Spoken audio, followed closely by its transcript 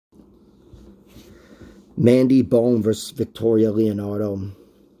Mandy Bohm versus Victoria Leonardo.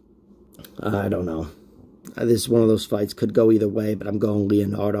 I don't know. This is one of those fights. Could go either way, but I'm going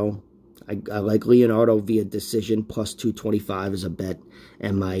Leonardo. I like Leonardo via decision. Plus 225 is a bet.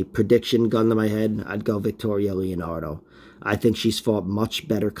 And my prediction, gun to my head, I'd go Victoria Leonardo. I think she's fought much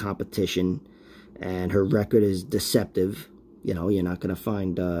better competition. And her record is deceptive. You know, you're not going to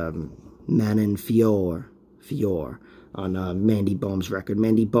find Manon Fior on Mandy Bohm's record.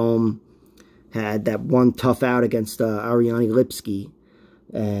 Mandy Bohm had that one tough out against Ariane Lipski.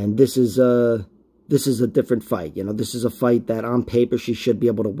 And this is a different fight. You know, this is a fight that on paper she should be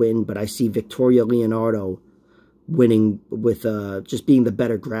able to win, but I see Victoria Leonardo winning with just being the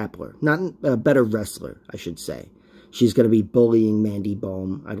better grappler. Not a better wrestler, I should say. She's going to be bullying Mandy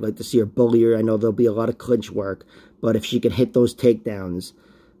Bohm. I'd like to see her bully her. I know there'll be a lot of clinch work, but if she can hit those takedowns,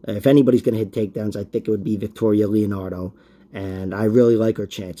 if anybody's going to hit takedowns, I think it would be Victoria Leonardo. And I really like her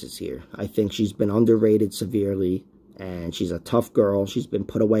chances here. I think she's been underrated severely. And she's a tough girl. She's been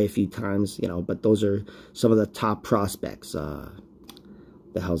put away a few times, you know, but those are some of the top prospects. The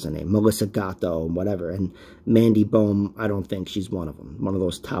hell's her name? Melissa Gatto, whatever. And Mandy Bohm, I don't think she's one of them. One of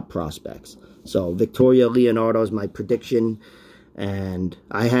those top prospects. So, Victoria Leonardo is my prediction. And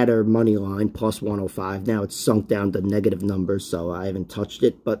I had her money line, plus 105. Now it's sunk down to negative numbers, so I haven't touched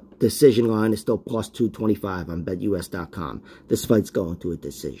it. But decision line is still plus 225 on BetUS.com. This fight's going to a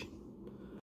decision.